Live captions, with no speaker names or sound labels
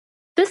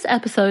This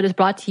episode is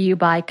brought to you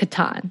by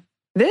Catan.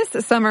 This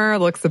summer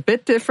looks a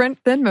bit different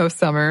than most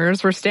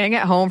summers. We're staying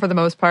at home for the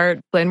most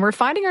part, and we're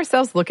finding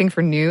ourselves looking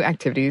for new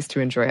activities to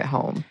enjoy at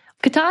home.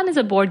 Catan is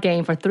a board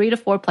game for 3 to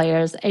 4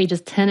 players,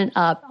 ages 10 and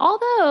up,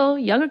 although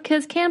younger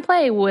kids can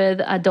play with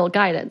adult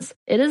guidance.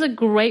 It is a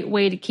great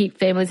way to keep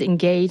families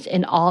engaged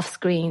and off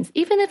screens,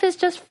 even if it's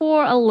just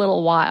for a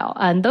little while.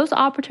 And those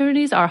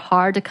opportunities are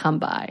hard to come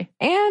by.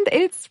 And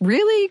it's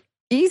really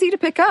easy to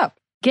pick up.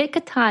 Get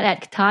Catan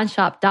at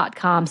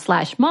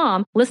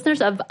catanshop.com/mom.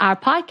 Listeners of our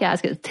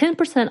podcast get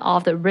 10%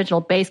 off the original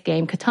base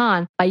game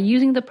Catan by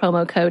using the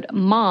promo code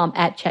MOM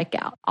at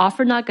checkout.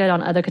 Offer not good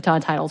on other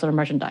Catan titles or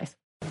merchandise.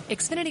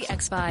 Xfinity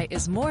XFi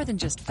is more than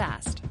just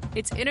fast.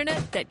 It's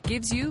internet that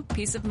gives you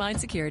peace of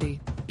mind security.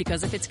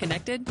 Because if it's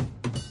connected,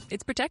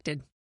 it's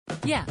protected.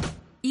 Yeah,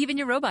 even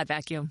your robot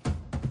vacuum.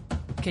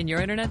 Can your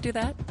internet do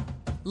that?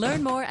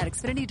 Learn more at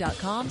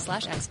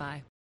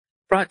xfinity.com/XFi.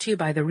 Brought to you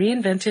by the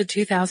reinvented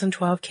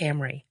 2012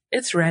 Camry.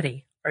 It's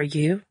ready. Are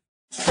you?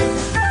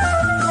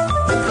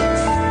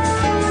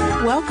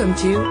 Welcome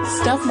to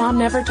Stuff Mom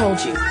Never Told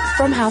You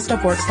from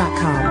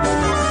HowStuffWorks.com.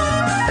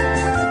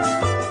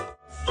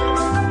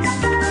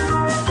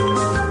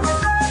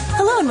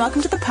 Hello and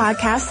welcome to the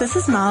podcast. This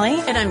is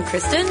Molly. And I'm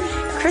Kristen.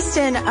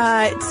 Kristen,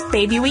 it's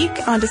Baby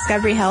Week on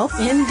Discovery Health.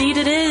 Indeed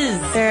it is.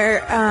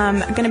 There are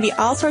going to be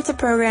all sorts of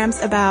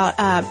programs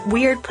about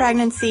weird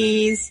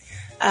pregnancies,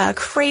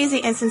 crazy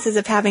instances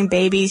of having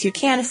babies. You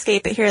can't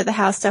escape it here at the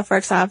How Stuff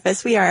Works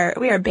office. We are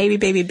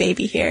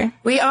baby here.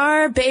 We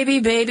are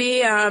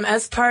baby,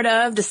 as part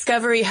of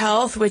Discovery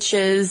Health, which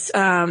is,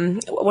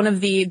 one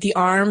of the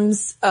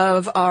arms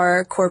of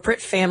our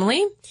corporate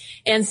family.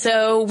 And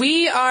so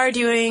we are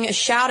doing a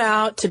shout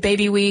out to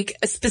Baby Week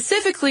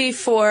specifically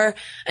for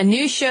a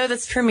new show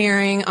that's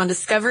premiering on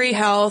Discovery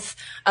Health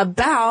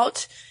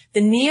about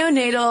the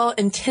neonatal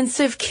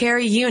intensive care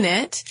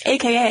unit,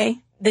 AKA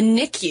the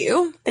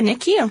NICU. The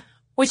NICU.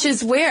 Which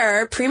is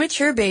where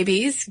premature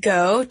babies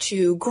go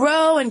to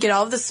grow and get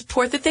all of the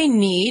support that they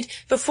need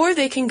before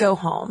they can go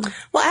home.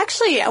 Well,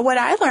 actually, what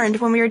I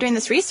learned when we were doing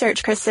this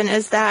research, Kristen,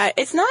 is that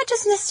it's not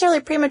just necessarily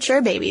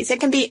premature babies.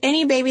 It can be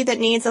any baby that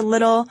needs a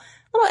little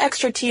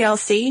extra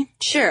TLC.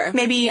 Sure.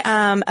 Maybe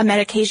a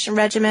medication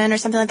regimen or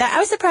something like that. I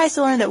was surprised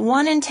to learn that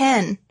 1 in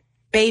 10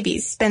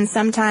 babies spend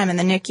some time in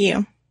the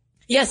NICU.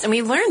 Yes, and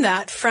we learned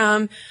that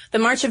from the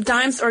March of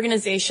Dimes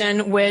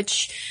organization,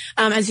 which,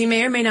 as you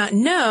may or may not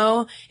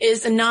know,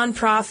 is a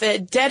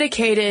nonprofit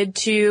dedicated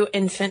to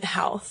infant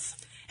health.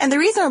 And the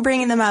reason we're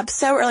bringing them up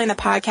so early in the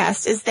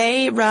podcast is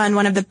they run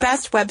one of the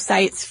best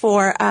websites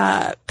for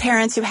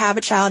parents who have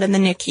a child in the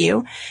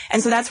NICU.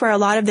 And so that's where a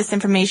lot of this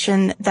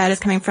information that is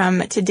coming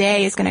from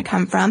today is going to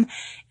come from.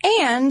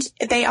 And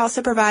they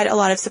also provide a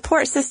lot of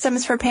support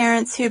systems for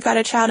parents who've got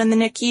a child in the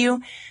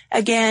NICU.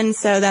 Again,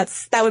 so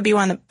that would be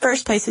one of the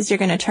first places you're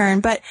going to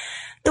turn. But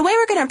the way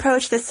we're going to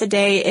approach this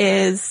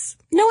today is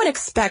no one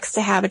expects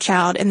to have a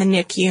child in the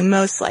NICU,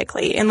 most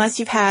likely, unless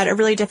you've had a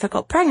really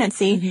difficult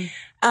pregnancy.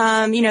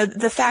 Mm-hmm.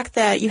 The fact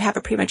that you have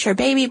a premature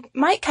baby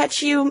might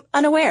catch you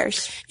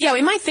unawares. Yeah,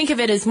 we might think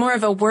of it as more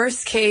of a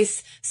worst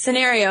case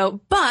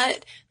scenario,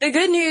 but the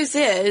good news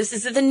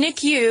is that the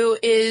NICU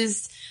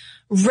is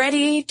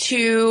ready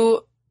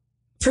to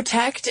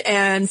protect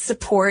and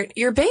support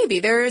your baby.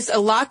 There's a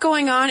lot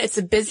going on. It's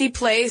a busy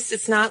place.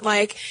 It's not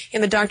like,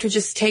 the doctor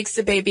just takes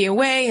the baby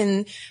away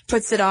and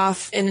puts it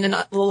off in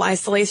a little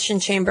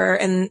isolation chamber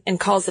and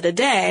calls it a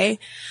day.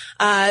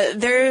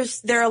 There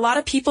are a lot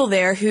of people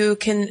there who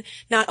can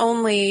not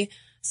only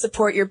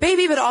support your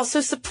baby, but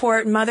also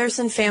support mothers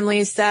and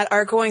families that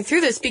are going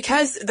through this,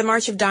 because the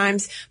March of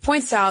Dimes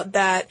points out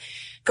that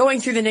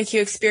going through the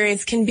NICU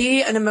experience can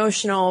be an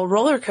emotional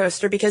roller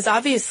coaster, because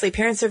obviously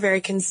parents are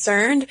very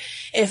concerned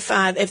if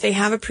they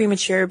have a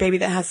premature baby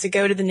that has to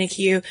go to the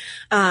NICU.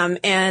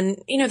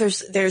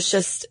 There's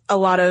just a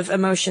lot of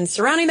emotion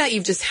surrounding that.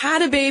 You've just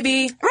had a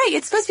baby. Right.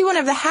 It's supposed to be one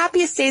of the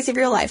happiest days of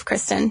your life,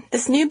 Kristen.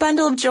 This new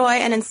bundle of joy.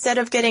 And instead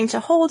of getting to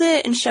hold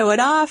it and show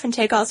it off and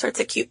take all sorts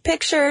of cute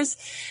pictures,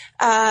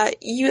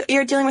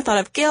 you're dealing with a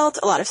lot of guilt,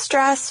 a lot of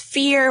stress,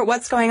 fear,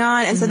 what's going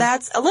on. And so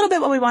that's a little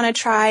bit what we want to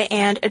try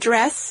and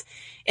address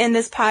in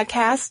this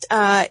podcast.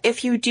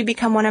 If you do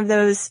become one of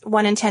those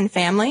 1 in 10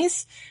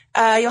 families,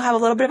 you'll have a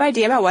little bit of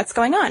idea about what's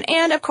going on.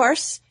 And of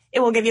course,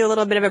 it will give you a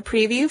little bit of a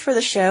preview for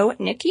the show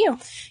NICU.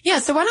 Yeah,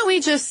 so why don't we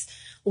just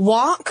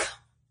walk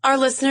our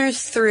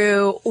listeners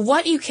through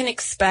what you can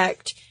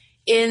expect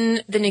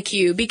in the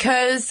NICU,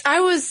 because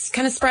I was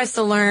kind of surprised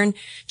to learn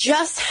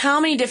just how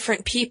many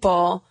different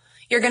people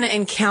you're going to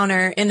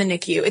encounter in the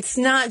NICU. It's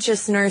not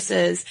just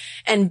nurses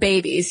and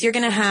babies. You're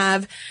going to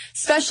have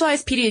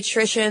specialized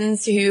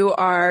pediatricians who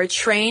are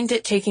trained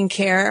at taking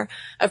care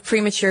of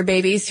premature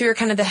babies, who are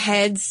kind of the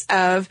heads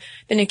of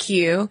the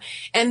NICU.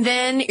 And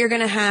then you're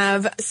going to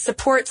have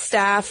support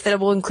staff that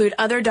will include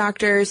other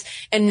doctors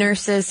and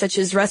nurses, such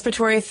as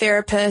respiratory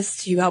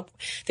therapists who help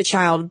the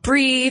child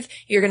breathe.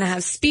 You're going to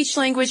have speech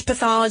language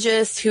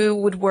pathologists who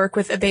would work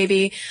with a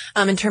baby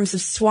in terms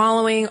of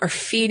swallowing or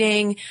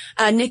feeding.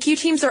 NICU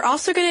teams are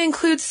also going to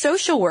include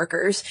social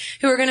workers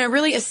who are going to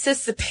really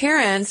assist the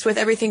parents with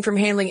everything from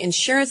handling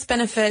insurance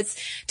benefits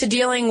to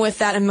dealing with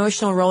that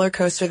emotional roller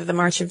coaster that the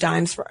March of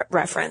Dimes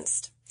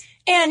referenced.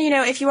 And,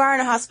 if you are in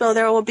a hospital,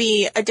 there will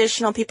be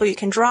additional people you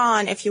can draw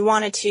on if you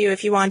wanted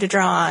to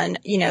draw on,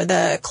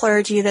 the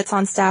clergy that's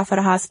on staff at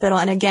a hospital.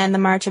 And again, the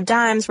March of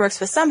Dimes works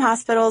with some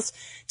hospitals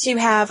to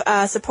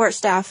have support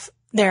staff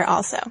there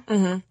also.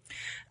 Mm-hmm.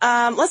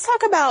 Let's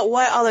talk about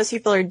what all those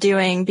people are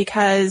doing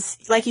because,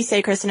 like you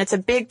say, Kristen, it's a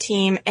big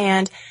team.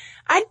 And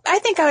I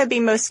think I would be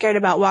most scared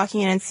about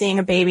walking in and seeing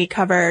a baby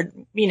covered,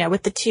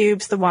 with the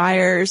tubes, the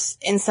wires,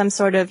 in some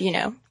sort of,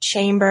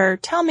 chamber.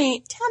 Tell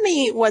me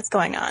what's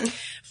going on.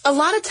 A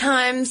lot of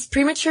times,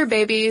 premature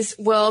babies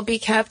will be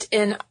kept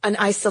in an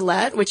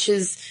isolette, which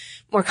is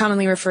more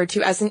commonly referred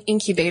to as an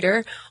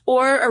incubator,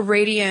 or a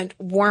radiant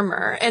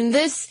warmer. And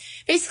this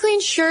basically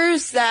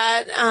ensures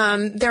that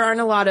there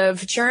aren't a lot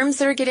of germs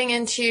that are getting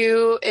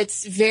into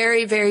its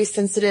very, very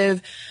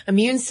sensitive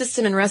immune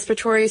system and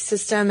respiratory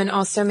system, and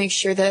also make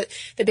sure that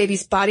the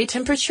baby's body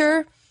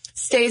temperature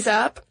stays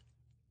up.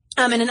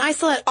 And an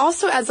isolette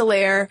also adds a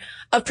layer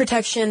of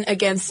protection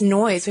against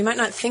noise. We might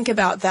not think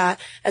about that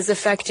as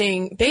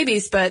affecting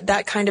babies, but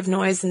that kind of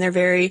noise in their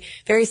very,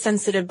 very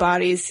sensitive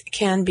bodies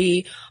can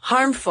be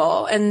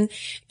harmful. And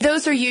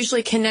those are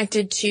usually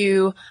connected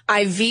to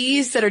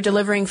IVs that are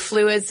delivering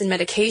fluids and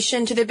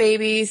medication to the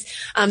babies.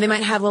 They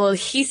might have little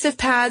adhesive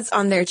pads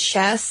on their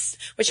chests,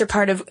 which are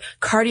part of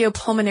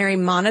cardiopulmonary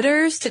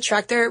monitors to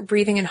track their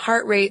breathing and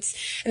heart rates.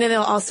 And then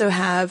they'll also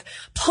have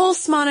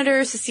pulse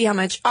monitors to see how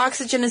much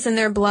oxygen is in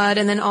their blood,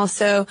 and then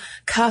also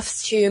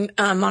cuffs to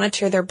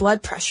monitor their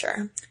blood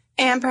pressure.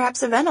 And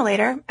perhaps a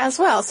ventilator as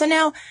well. So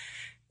now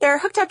they're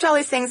hooked up to all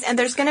these things, and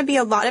there's going to be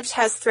a lot of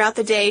tests throughout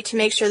the day to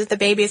make sure that the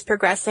baby is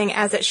progressing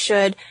as it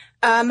should.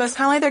 Most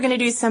commonly, they're going to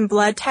do some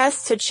blood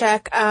tests to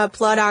check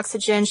blood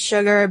oxygen,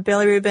 sugar,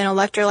 bilirubin,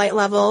 electrolyte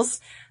levels.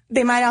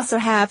 They might also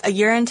have a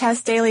urine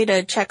test daily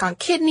to check on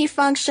kidney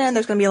function.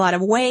 There's going to be a lot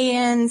of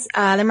weigh-ins.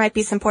 There might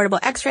be some portable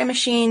x-ray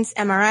machines,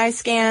 MRI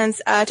scans,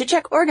 to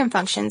check organ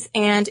functions.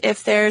 And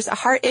if there's a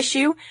heart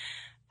issue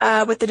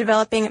with the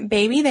developing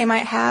baby, they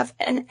might have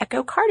an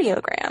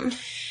echocardiogram.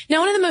 Now,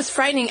 one of the most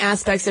frightening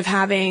aspects of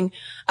having,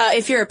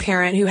 if you're a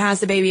parent who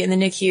has a baby in the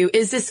NICU,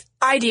 is this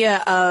idea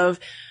of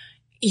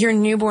your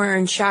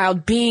newborn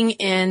child being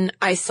in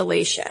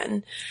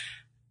isolation.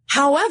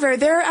 However,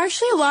 there are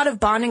actually a lot of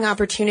bonding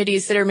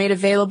opportunities that are made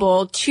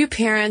available to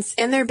parents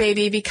and their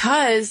baby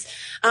because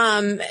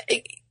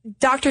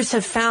doctors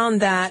have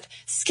found that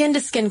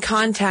skin-to-skin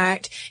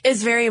contact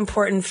is very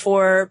important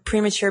for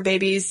premature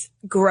babies'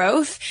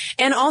 growth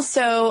and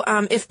also,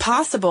 if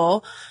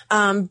possible,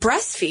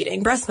 breast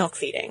milk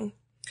feeding.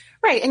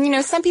 Right.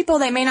 And, some people,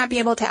 they may not be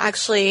able to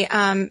actually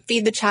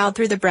feed the child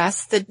through the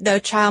breast. The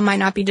child might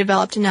not be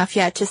developed enough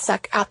yet to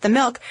suck out the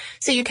milk.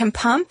 So you can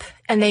pump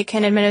and they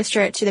can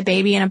administer it to the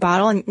baby in a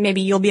bottle, and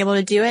maybe you'll be able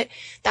to do it.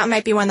 That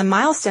might be one of the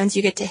milestones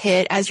you get to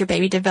hit as your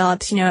baby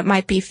develops. It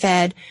might be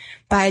fed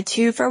by a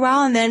tube for a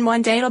while, and then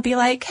one day it'll be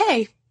like,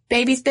 hey,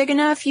 baby's big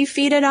enough, you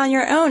feed it on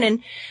your own.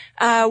 And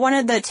one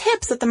of the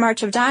tips that the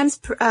March of Dimes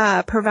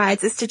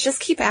provides is to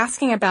just keep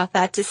asking about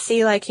that to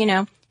see,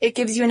 it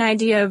gives you an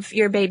idea of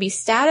your baby's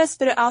status,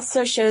 but it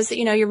also shows that,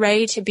 you're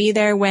ready to be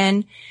there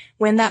when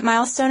that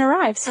milestone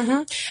arrives.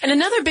 Mm-hmm. And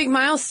another big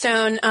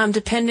milestone,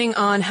 depending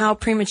on how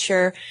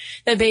premature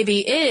the baby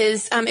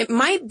is, it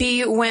might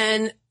be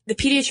when the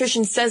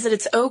pediatrician says that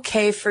it's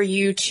okay for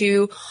you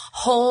to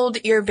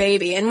hold your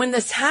baby. And when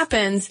this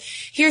happens,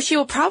 he or she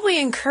will probably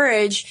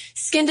encourage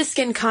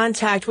skin-to-skin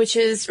contact, which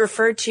is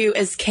referred to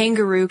as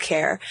kangaroo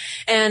care.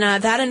 And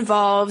that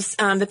involves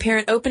the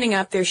parent opening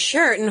up their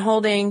shirt and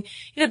holding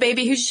the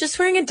baby who's just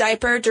wearing a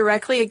diaper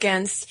directly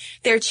against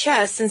their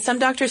chest. And some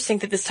doctors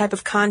think that this type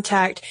of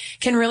contact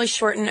can really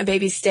shorten a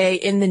baby's stay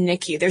in the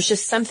NICU. There's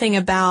just something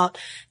about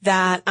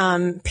that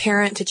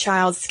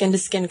parent-to-child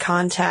skin-to-skin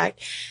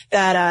contact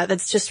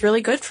that's just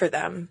really good for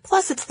them.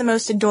 Plus, it's the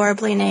most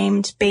adorably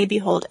named baby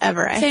hold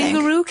ever, I think.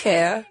 Kangaroo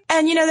care.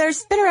 And,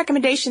 there's been a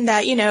recommendation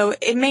that,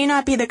 it may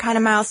not be the kind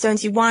of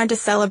milestones you wanted to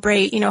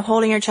celebrate,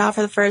 holding your child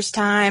for the first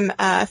time,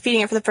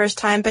 feeding it for the first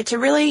time, but to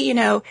really,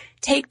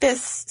 take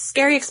this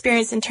scary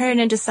experience and turn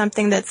it into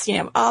something that's,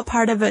 all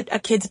part of a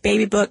kid's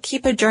baby book.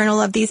 Keep a journal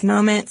of these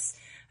moments.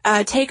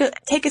 Take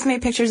as many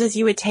pictures as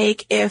you would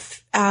take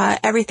if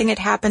everything had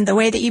happened the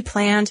way that you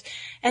planned.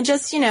 And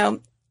just,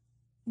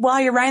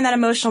 while you're riding that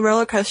emotional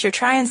roller coaster,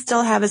 try and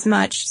still have as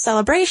much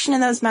celebration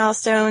in those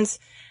milestones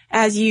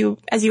as you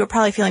were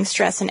probably feeling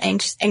stress and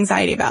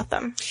anxiety about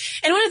them.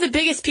 And one of the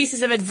biggest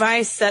pieces of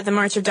advice that the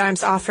March of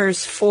Dimes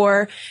offers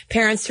for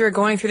parents who are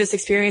going through this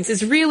experience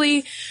is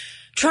really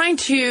trying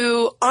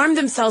to arm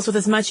themselves with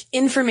as much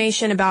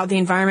information about the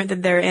environment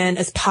that they're in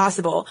as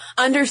possible,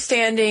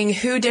 understanding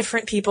who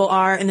different people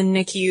are in the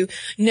NICU,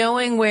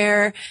 knowing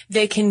where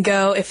they can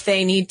go if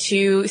they need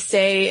to,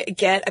 say,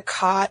 get a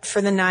cot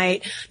for the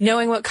night,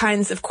 knowing what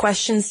kinds of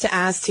questions to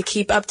ask to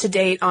keep up to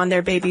date on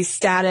their baby's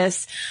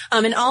status.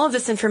 And all of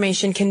this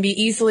information can be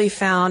easily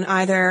found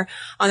either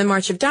on the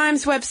March of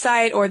Dimes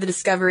website or the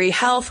Discovery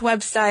Health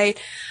website,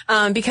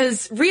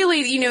 because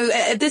really, you know,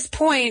 at this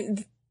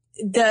point,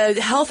 the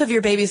health of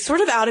your baby is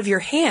sort of out of your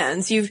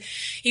hands. You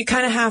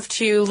kind of have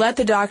to let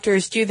the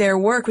doctors do their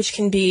work, which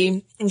can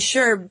be, I'm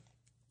sure,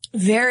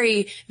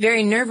 very,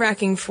 very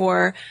nerve-wracking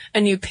for a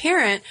new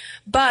parent.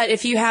 But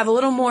if you have a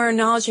little more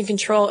knowledge and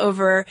control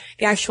over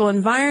the actual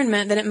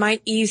environment, then it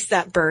might ease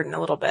that burden a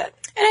little bit.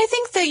 And I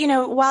think that, you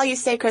know, while you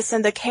say,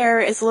 Kristen, the care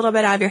is a little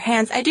bit out of your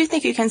hands, I do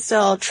think you can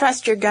still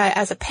trust your gut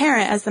as a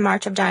parent, as the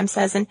March of Dimes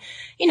says, and,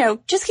 you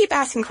know, just keep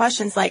asking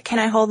questions like, can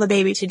I hold the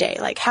baby today?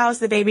 Like, how's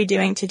the baby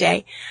doing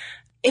today?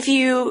 If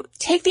you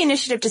take the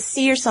initiative to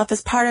see yourself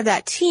as part of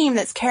that team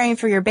that's caring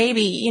for your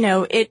baby, you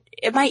know, it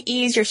might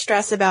ease your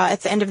stress about,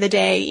 at the end of the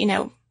day, you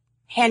know,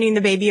 handing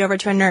the baby over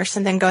to a nurse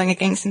and then going and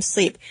getting some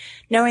sleep.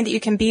 Knowing that you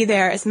can be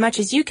there as much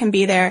as you can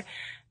be there,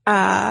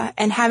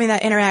 and having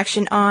that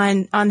interaction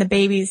on the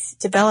baby's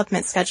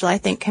development schedule, I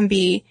think can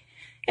be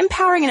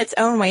empowering in its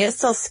own way. It's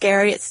still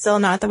scary. It's still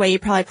not the way you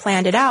probably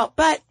planned it out.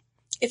 But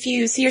if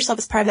you see yourself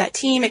as part of that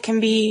team, it can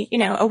be, you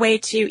know, a way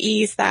to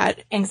ease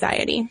that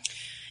anxiety.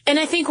 And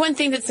I think one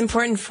thing that's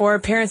important for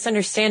parents to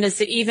understand is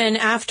that even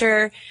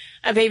after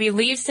a baby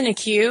leaves the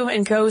NICU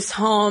and goes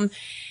home,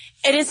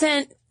 it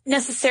isn't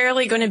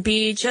necessarily going to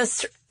be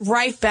just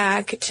right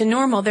back to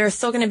normal. There are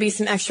still going to be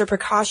some extra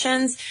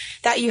precautions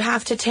that you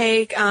have to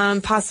take,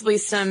 possibly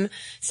some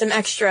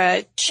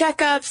extra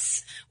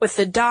checkups with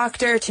the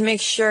doctor to make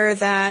sure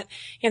that,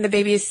 you know, the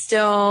baby is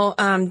still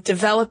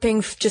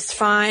developing just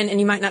fine, and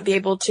you might not be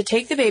able to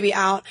take the baby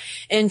out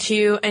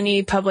into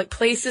any public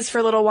places for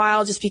a little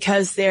while just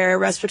because their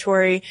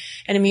respiratory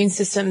and immune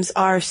systems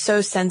are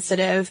so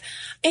sensitive.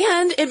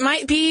 And it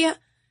might be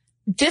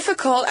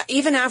difficult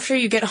even after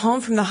you get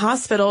home from the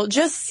hospital,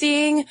 just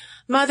seeing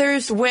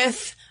mothers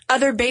with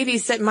other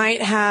babies that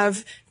might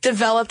have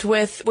developed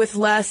with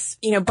less,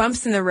 you know,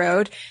 bumps in the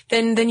road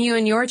than you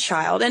and your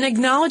child, and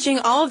acknowledging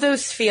all of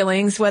those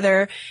feelings,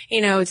 whether, you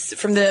know, it's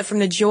from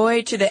the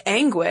joy to the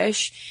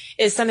anguish,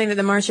 is something that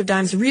the March of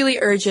Dimes really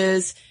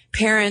urges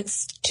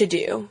parents to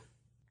do.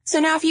 So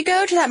now if you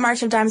go to that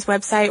March of Dimes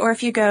website, or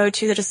if you go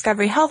to the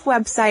Discovery Health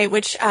website,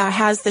 which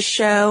has the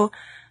show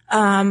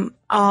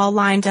all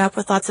lined up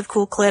with lots of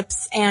cool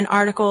clips and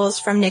articles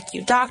from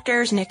NICU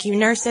doctors, NICU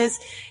nurses.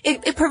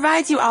 It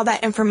provides you all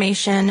that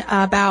information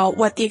about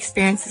what the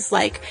experience is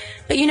like.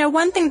 But, you know,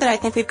 one thing that I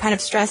think we've kind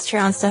of stressed here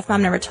on Stuff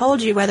Mom Never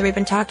Told You, whether we've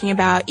been talking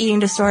about eating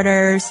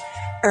disorders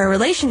or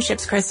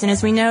relationships, Kristen,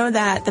 is we know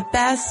that the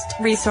best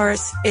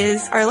resource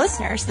is our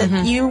listeners,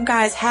 that you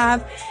guys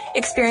have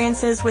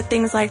experiences with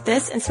things like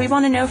this. And so we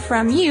want to know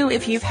from you,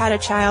 if you've had a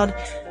child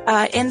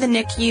in the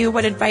NICU,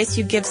 what advice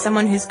you give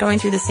someone who's going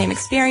through the same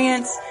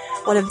experience,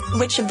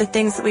 which of the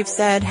things that we've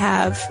said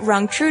have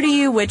rung true to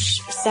you,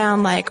 which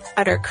sound like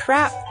utter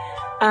crap.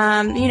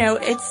 You know,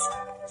 it's,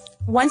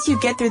 once you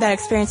get through that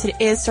experience, it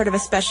is sort of a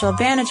special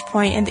vantage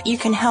point, and that you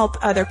can help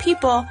other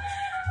people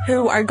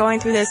who are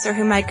going through this or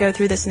who might go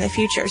through this in the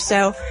future.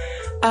 So,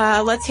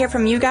 let's hear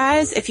from you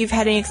guys. If you've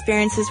had any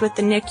experiences with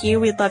the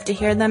NICU, we'd love to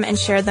hear them and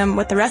share them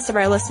with the rest of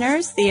our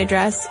listeners. The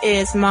address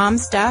is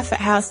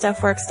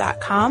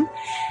momstuff@howstuffworks.com.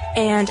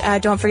 And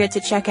don't forget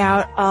to check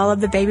out all of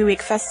the Baby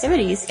Week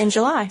festivities in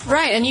July.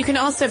 Right, and you can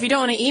also, if you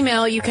don't want to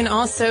email, you can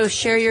also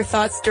share your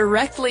thoughts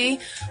directly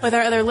with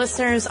our other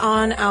listeners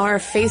on our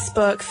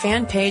Facebook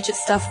fan page at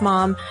Stuff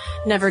Mom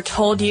Never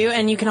Told You.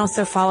 And you can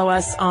also follow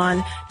us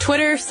on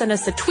Twitter, send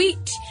us a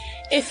tweet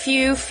if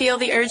you feel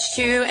the urge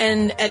to.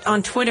 And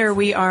on Twitter,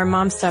 we are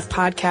Mom Stuff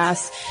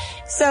Podcast.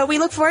 So we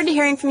look forward to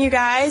hearing from you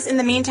guys. In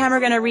the meantime,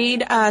 we're going to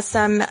read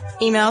some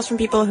emails from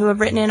people who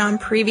have written in on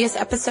previous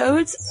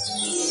episodes.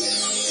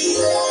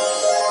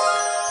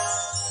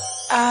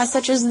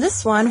 Such as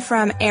this one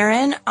from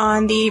Erin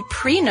on the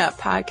Prenup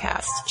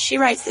podcast. She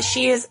writes that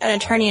she is an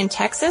attorney in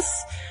Texas,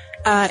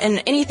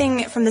 and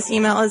anything from this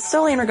email is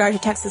solely in regard to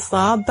Texas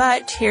law,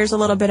 but here's a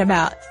little bit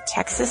about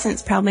Texas, and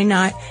it's probably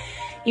not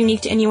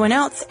unique to anyone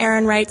else.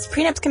 Erin writes,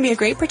 prenups can be a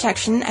great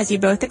protection, as you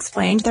both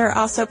explained. There are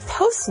also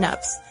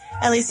postnups,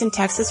 at least in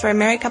Texas, where a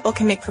married couple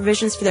can make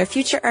provisions for their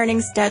future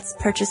earnings, debts,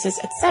 purchases,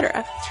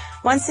 etc.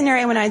 One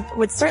scenario when I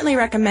would certainly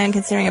recommend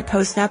considering a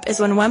postnup is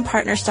when one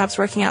partner stops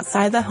working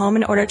outside the home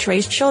in order to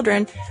raise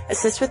children,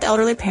 assist with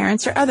elderly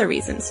parents, or other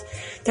reasons.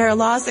 There are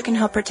laws that can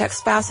help protect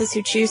spouses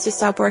who choose to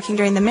stop working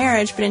during the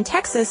marriage, but in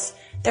Texas,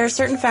 there are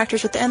certain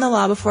factors within the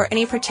law before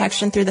any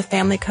protection through the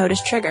family code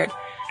is triggered.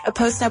 A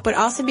postnup would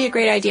also be a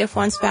great idea if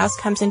one spouse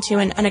comes into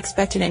an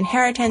unexpected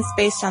inheritance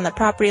based on the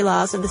property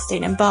laws of the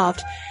state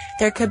involved.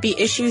 There could be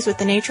issues with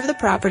the nature of the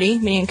property,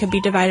 meaning it could be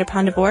divided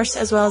upon divorce,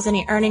 as well as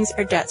any earnings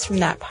or debts from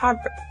that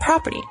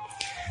property.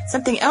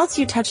 Something else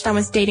you touched on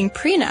was dating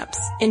prenups.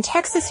 In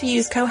Texas, we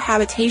use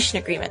cohabitation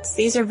agreements.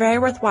 These are very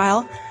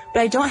worthwhile, but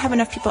I don't have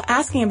enough people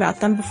asking about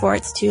them before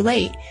it's too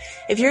late.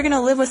 If you're going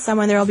to live with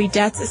someone, there will be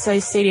debts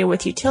associated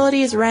with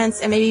utilities,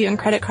 rents, and maybe even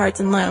credit cards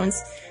and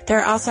loans. There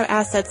are also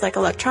assets like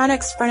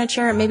electronics,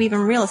 furniture, maybe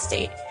even real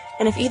estate.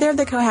 And if either of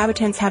the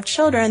cohabitants have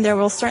children, there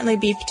will certainly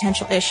be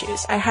potential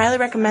issues. I highly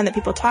recommend that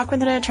people talk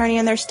with an attorney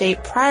in their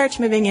state prior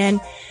to moving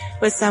in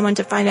with someone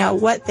to find out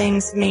what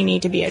things may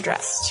need to be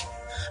addressed.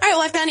 All right,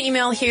 well, I found an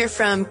email here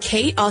from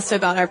Kate, also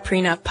about our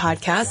prenup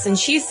podcast, and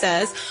she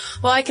says,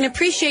 well, I can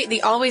appreciate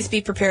the always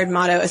be prepared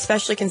motto,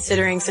 especially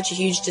considering such a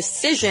huge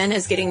decision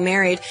as getting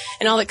married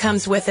and all that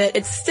comes with it.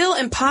 It's still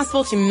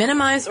impossible to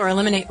minimize or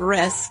eliminate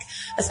risk,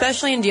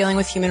 especially in dealing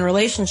with human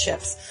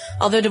relationships.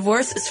 Although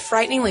divorce is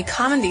frighteningly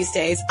common these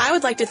days, I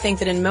would like to think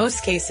that in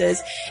most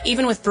cases,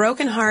 even with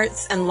broken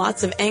hearts and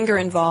lots of anger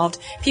involved,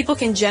 people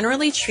can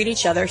generally treat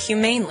each other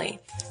humanely.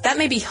 That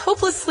may be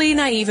hopelessly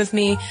naive of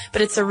me,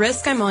 but it's a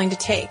risk I'm willing to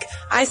take.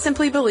 I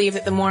simply believe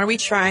that the more we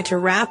try to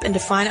wrap and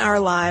define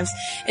our lives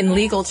in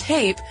legal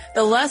tape,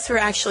 the less we're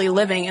actually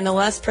living and the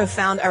less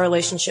profound our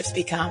relationships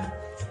become.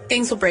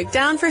 Things will break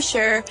down for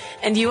sure,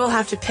 and you will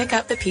have to pick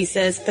up the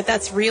pieces, but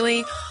that's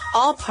really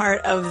all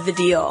part of the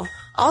deal.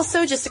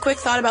 Also, just a quick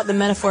thought about the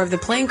metaphor of the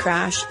plane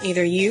crash.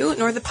 Neither you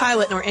nor the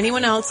pilot nor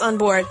anyone else on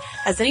board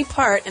has any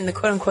part in the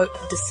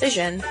quote-unquote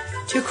decision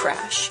to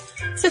crash.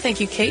 So thank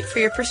you, Kate, for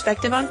your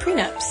perspective on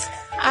prenups.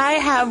 I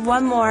have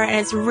one more, and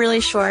it's really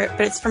short,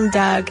 but it's from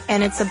Doug,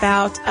 and it's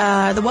about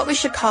the What We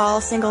Should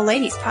Call Single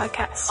Ladies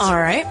podcast. All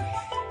right.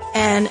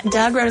 And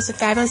Doug wrote us a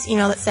fabulous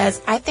email that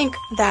says, I think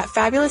that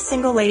fabulous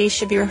single ladies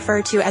should be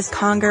referred to as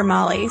conger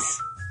mollies.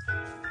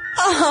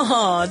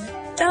 Oh,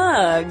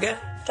 Doug.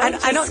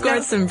 I don't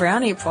score some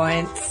brownie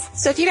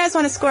points. So if you guys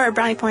want to score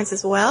brownie points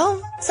as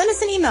well, send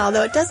us an email,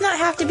 though. It does not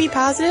have to be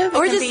positive.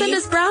 Or just send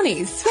us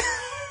brownies.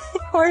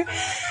 or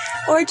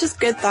just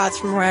good thoughts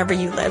from wherever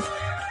you live.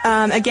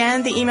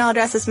 Again, the email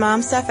address is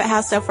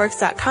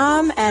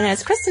momstuff@howstuffworks.com. And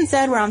as Kristen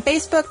said, we're on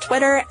Facebook,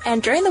 Twitter,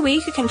 and during the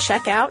week you can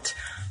check out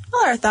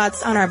all our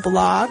thoughts on our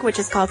blog, which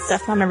is called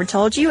Stuff Mom Never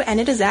Told You,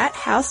 and it is at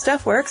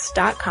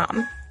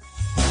howstuffworks.com.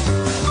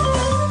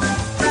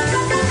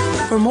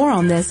 For more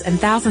on this and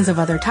thousands of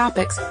other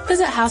topics,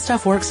 visit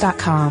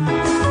howstuffworks.com.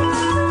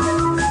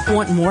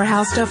 Want more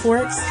How Stuff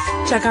Works?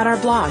 Check out our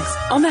blogs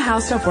on the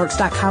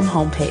howstuffworks.com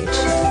homepage.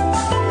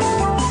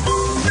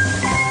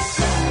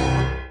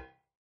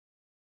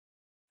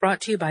 Brought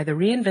to you by the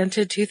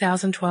reinvented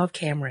 2012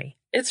 Camry.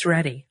 It's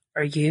ready.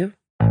 Are you?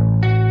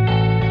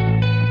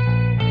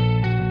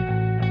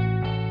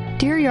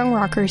 Dear Young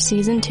Rocker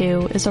Season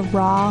 2 is a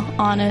raw,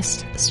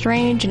 honest,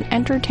 strange, and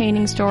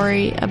entertaining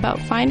story about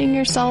finding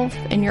yourself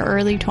in your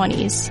early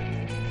 20s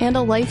and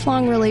a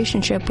lifelong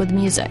relationship with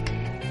music.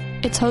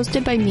 It's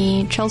hosted by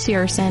me, Chelsea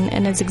Urson,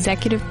 and is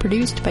executive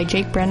produced by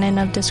Jake Brennan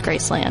of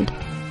Disgraceland.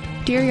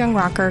 Dear Young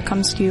Rocker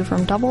comes to you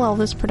from Double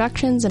Elvis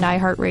Productions and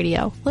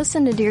iHeartRadio.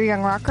 Listen to Dear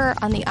Young Rocker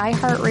on the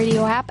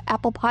iHeartRadio app,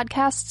 Apple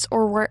Podcasts,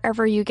 or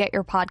wherever you get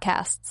your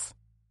podcasts.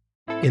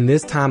 In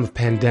this time of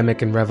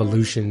pandemic and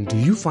revolution, do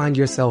you find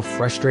yourself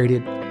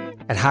frustrated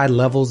at high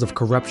levels of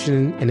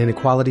corruption and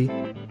inequality,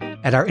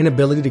 at our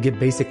inability to get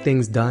basic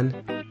things done,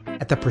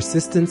 at the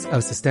persistence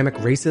of systemic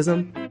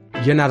racism?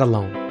 You're not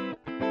alone.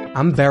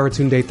 I'm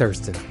Baratunde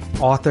Thurston,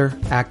 author,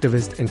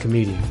 activist, and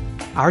comedian.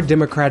 Our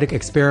democratic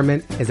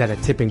experiment is at a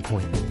tipping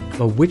point,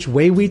 but which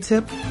way we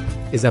tip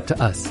is up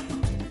to us.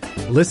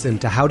 Listen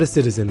to How to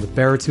Citizen with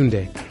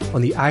Baratunde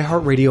on the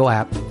iHeartRadio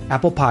app,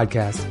 Apple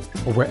Podcasts,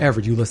 or wherever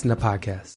you listen to podcasts.